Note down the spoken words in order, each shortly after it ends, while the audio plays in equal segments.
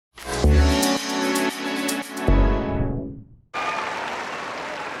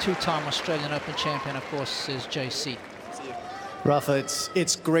two-time Australian Open champion, of course, is JC. Rafa,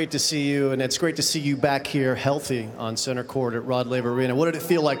 it's great to see you, and it's great to see you back here healthy on center court at Rod Laver Arena. What did it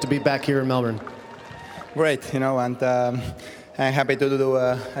feel like to be back here in Melbourne? Great, and I'm happy to do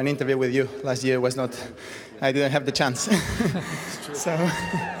an interview with you. Last year I didn't have the chance.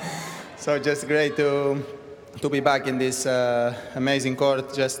 so just great to be back in this amazing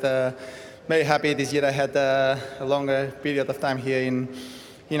court. Just very happy this year. I had a longer period of time here in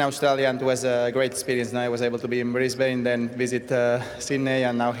Australia, and it was a great experience. Now I was able to be in Brisbane, then visit Sydney,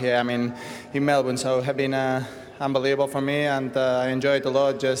 and now here I'm in Melbourne. So it has been unbelievable for me, and I enjoy it a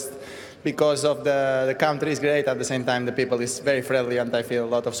lot just because of the country is great. At the same time, the people is very friendly, and I feel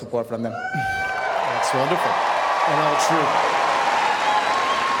a lot of support from them. That's wonderful, and all true.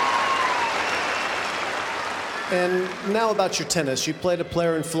 And now about your tennis. You played a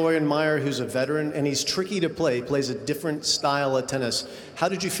player in Florian Mayer who's a veteran, and he's tricky to play. He plays a different style of tennis. How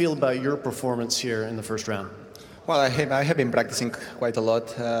did you feel about your performance here in the first round? Well, I have been practicing quite a lot.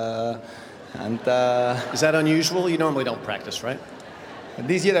 Is that unusual? You normally don't practice, right?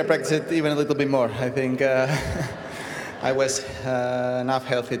 This year I practiced it even a little bit more. I think I was enough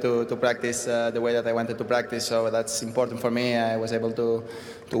healthy to practice the way that I wanted to practice, so that's important for me. I was able to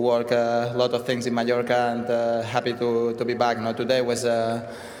work a lot of things in Mallorca, and happy to be back. Now, today was a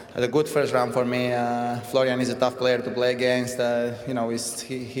good first round for me. Florian is a tough player to play against.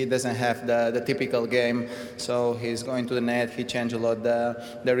 He doesn't have the typical game, so he's going to the net. He changed a lot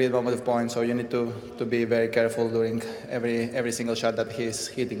the rhythm of the point, so you need to be very careful during every single shot that he's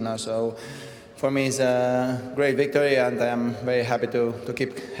hitting now. So for me, it's a great victory, and I'm very happy to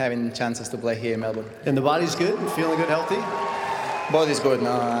keep having chances to play here in Melbourne. And the body's good? Feeling good, healthy? Body's good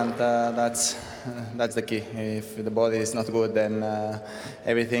now, and that's the key. If the body is not good, then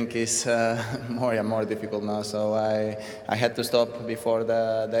everything is more and more difficult now. So I had to stop before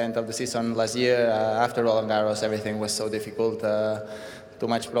the end of the season last year. After Roland Garros, everything was so difficult. Too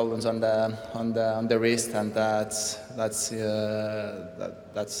much problems on the wrist, and that's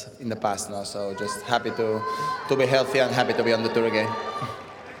in the past now. So just happy to be healthy and happy to be on the tour again.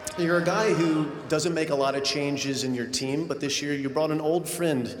 You're a guy who doesn't make a lot of changes in your team, but this year you brought an old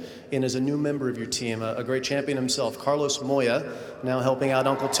friend in as a new member of your team, a great champion himself, Carlos Moya, now helping out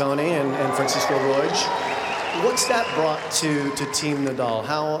Uncle Tony and Francisco Roig. What's that brought to Team Nadal?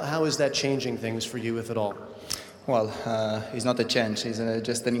 How is that changing things for you, if at all? Well, it's not a change. It's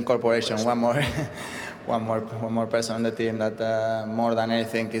just an incorporation. One more person on the team that more than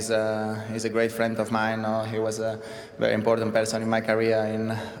anything is a great friend of mine. He was a very important person in my career.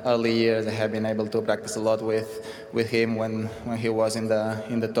 In early years, I have been able to practice a lot with him when he was in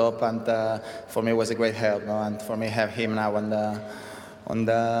the top, and for me it was a great help. And for me, have him now on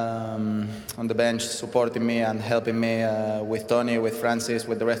the bench, supporting me and helping me with Tony, with Francis,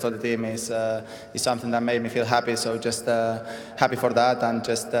 with the rest of the team is something that made me feel happy. So just happy for that, and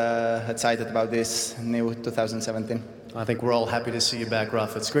just excited about this new 2017. I think we're all happy to see you back,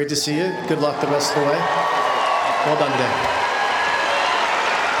 Rafa. It's great to see you. Good luck the rest of the way. Well done today.